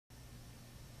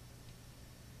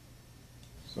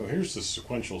So here's the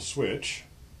sequential switch.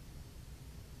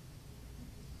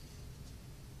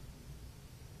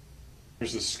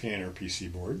 Here's the scanner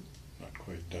PC board, not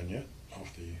quite done yet,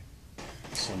 off the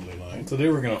assembly line. Today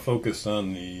we're going to focus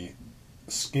on the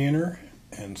scanner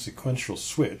and sequential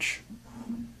switch.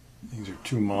 These are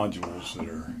two modules that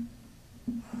are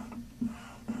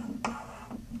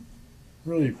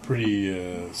really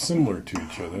pretty similar to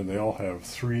each other. They all have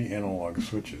 3 analog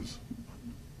switches.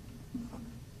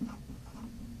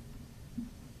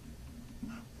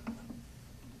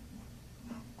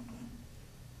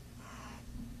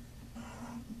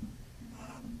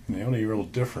 And the only real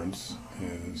difference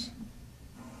is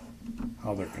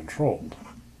how they're controlled.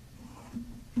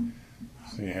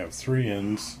 So you have 3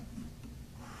 ins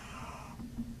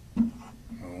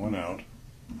and 1 out,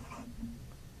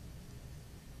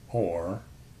 or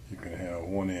you can have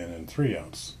 1 in and 3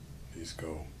 outs. These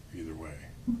go either way.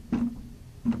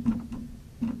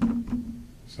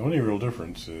 So the only real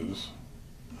difference is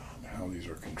how these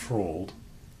are controlled.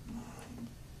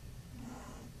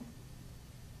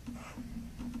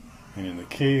 And in the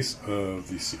case of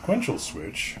the sequential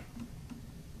switch,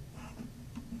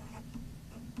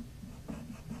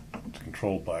 it's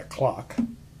controlled by a clock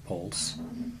pulse,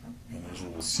 and there's a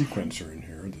little sequencer in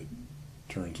here that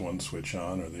turns one switch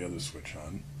on or the other switch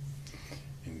on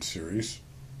in series.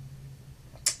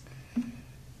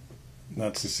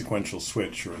 That's the sequential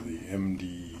switch, or the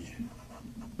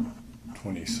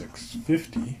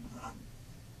MD2600.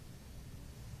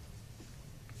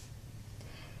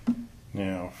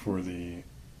 Now for the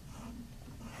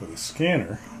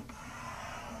scanner,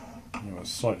 you have a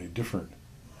slightly different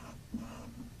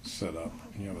setup.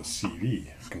 You have a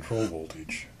CV, control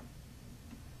voltage,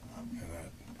 and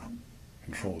that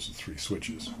controls the 3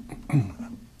 switches.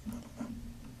 And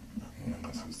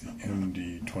this is the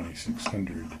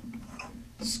MD2600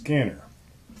 scanner.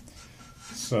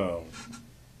 So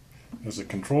as the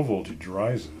control voltage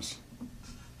rises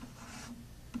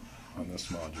on this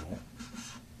module,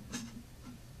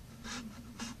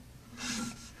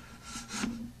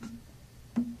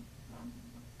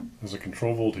 as the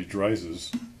control voltage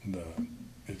rises,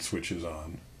 it switches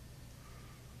on,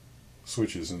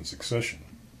 switches in succession.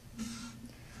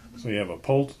 So you have a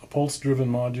pulse-driven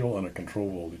module and a control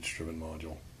voltage-driven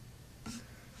module,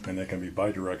 and they can be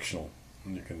bidirectional,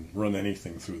 and you can run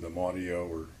anything through them, audio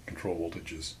or control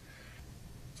voltages.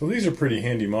 So these are pretty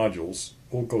handy modules.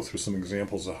 We'll go through some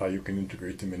examples of how you can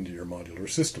integrate them into your modular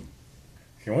system.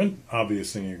 Okay, one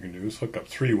obvious thing you can do is hook up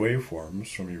 3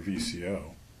 waveforms from your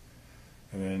VCO.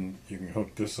 And then you can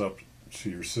hook this up to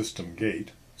your system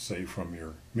gate, say from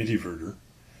your MIDI verter.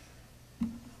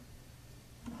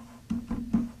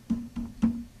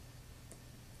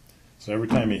 So every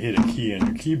time you hit a key on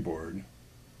your keyboard,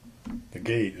 the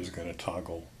gate is going to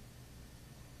toggle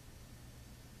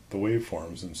the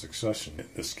waveforms in succession.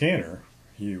 The scanner,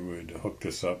 you would hook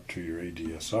this up to your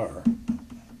ADSR,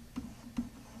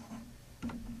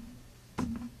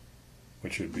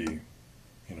 which would be,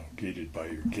 gated by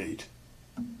your gate.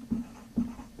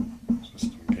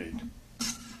 System gate.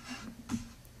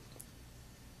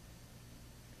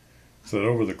 So that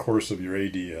over the course of your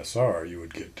ADSR you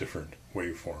would get different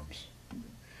waveforms.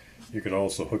 You could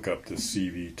also hook up this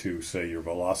CV to, say, your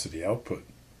velocity output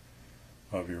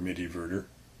of your MIDI verter,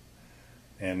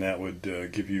 and that would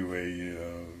give you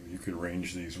you could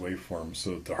arrange these waveforms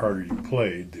so that the harder you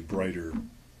played, the brighter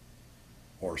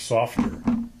or softer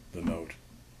the note,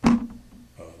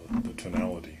 the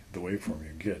tonality, the waveform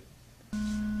you get.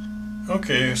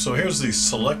 Okay, so here's the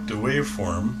select a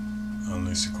waveform on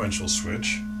the sequential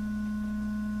switch.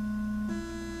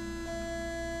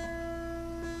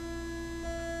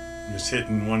 Just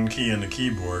hitting 1 key on the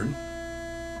keyboard,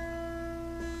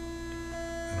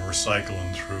 and we're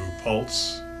cycling through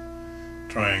pulse,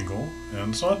 triangle,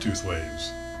 and sawtooth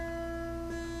waves.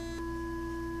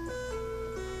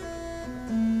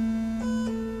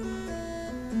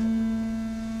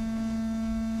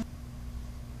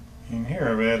 And here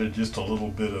I've added just a little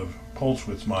bit of pulse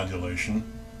width modulation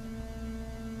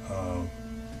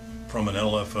from an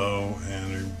LFO,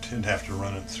 and we did have to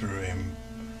run it through an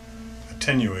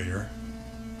attenuator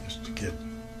just to get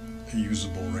a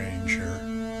usable range here.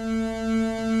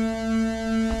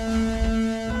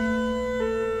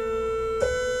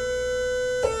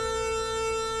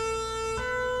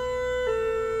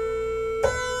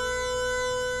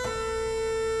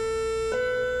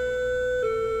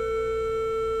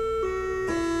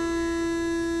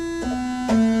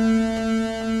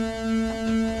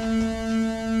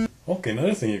 Okay,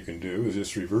 another thing you can do is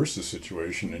just reverse the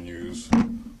situation and use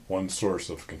one source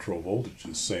of control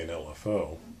voltages, say an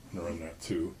LFO, and run that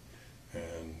through,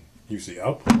 and use the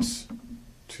outputs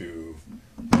to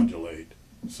modulate,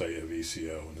 say, a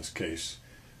VCO. In this case,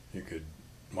 you could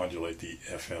modulate the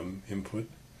FM input,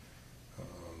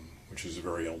 which is a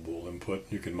variable input.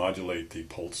 You can modulate the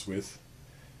pulse width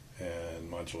and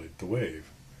modulate the wave.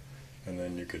 And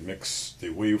then you could mix the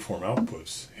waveform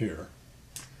outputs here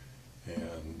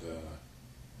and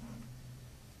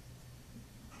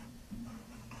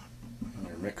in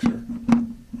your mixer.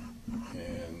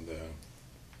 And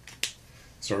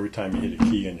so every time you hit a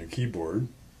key on your keyboard,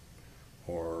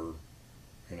 or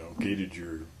gated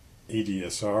your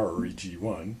ADSR or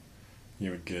EG1,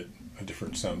 you would get a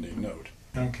different sounding note.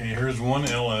 Okay, here's one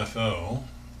LFO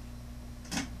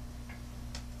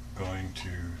going to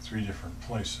 3 different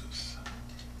places.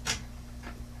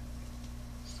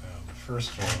 So the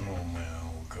first one will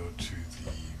now go to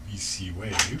the VC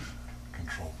wave,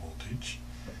 control voltage.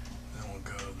 Then we'll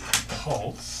go to the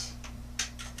pulse.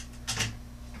 And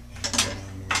then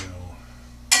we'll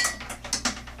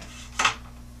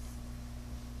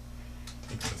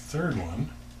take the third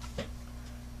one,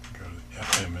 go to the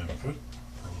FM input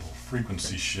for a little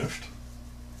frequency shift.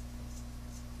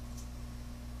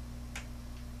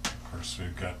 Of course,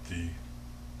 we've got the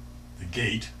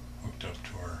gate hooked up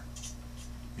to our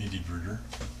MIDI inverter.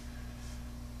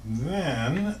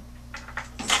 Then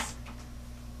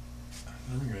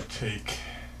we're going to take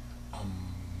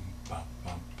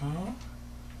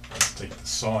let's take the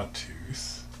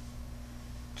sawtooth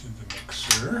to the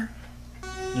mixer.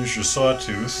 Use your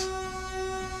sawtooth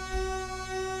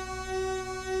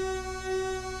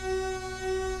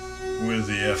with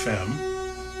the FM.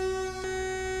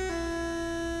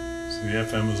 So the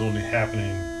FM is only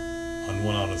happening on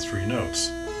 1 out of 3 notes.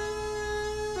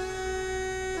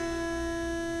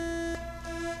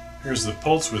 Here's the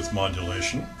pulse width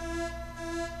modulation.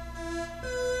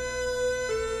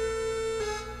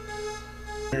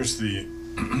 Here's the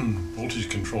voltage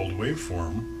controlled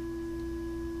waveform.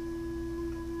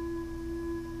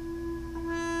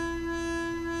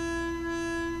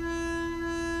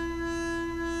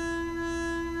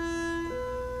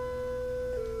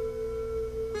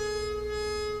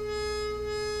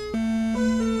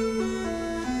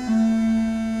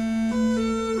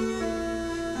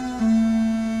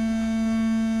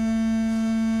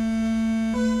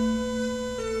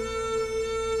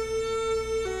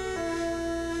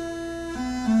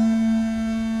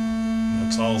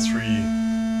 All 3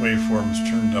 waveforms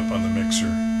turned up on the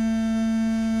mixer.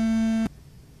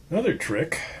 Another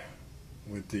trick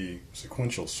with the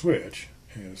sequential switch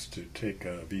is to take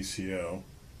a VCO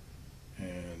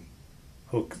and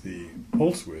hook the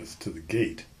pulse width to the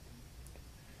gate,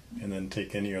 and then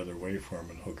take any other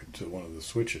waveform and hook it to one of the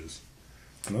switches.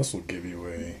 And this will give you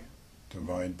a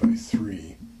divide by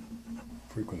 3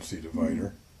 frequency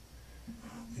divider.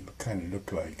 It'll kind of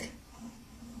look like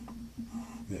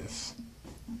this.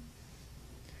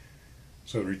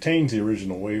 So it retains the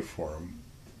original waveform,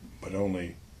 but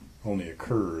only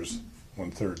occurs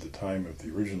 1/3 the time of the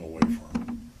original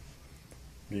waveform.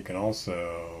 You can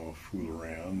also fool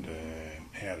around and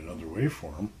add another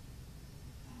waveform,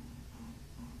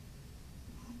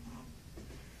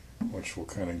 which will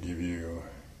kind of give you,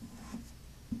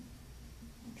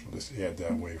 so just add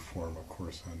that waveform, of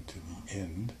course, onto the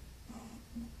end.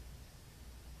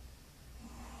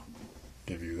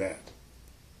 Give you that.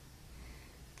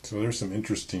 So there's some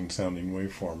interesting sounding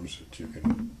waveforms that you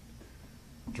can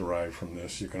derive from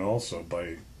this. You can also,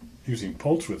 by using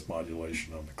pulse width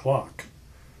modulation on the clock,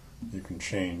 you can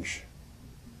change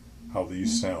how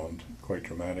these sound quite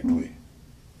dramatically.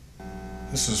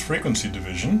 This is frequency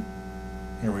division.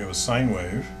 Here we have a sine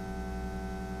wave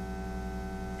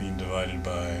being divided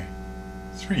by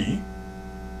 3.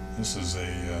 This is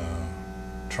a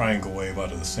triangle wave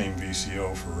out of the same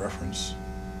VCO for reference.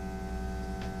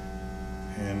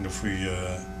 And if we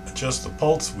adjust the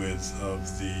pulse width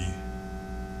of the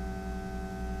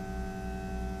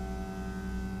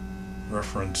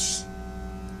reference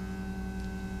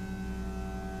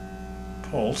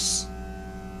pulse,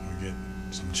 we get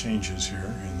some changes here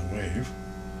in the wave.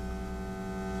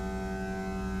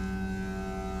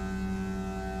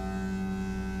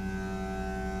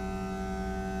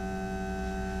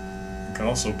 We can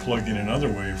also plug in another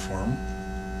waveform.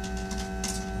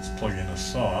 Let's plug in a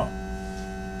saw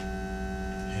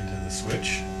into the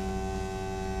switch.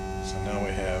 So now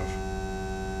we have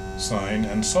sine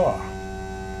and saw.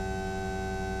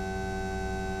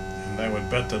 And I would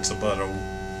bet that's about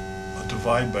a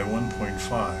divide by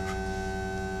 1.5.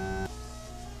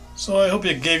 So I hope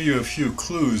it gave you a few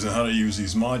clues on how to use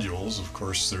these modules. Of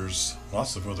course, there's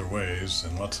lots of other ways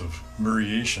and lots of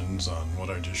variations on what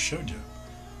I just showed you.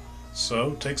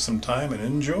 So take some time and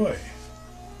enjoy.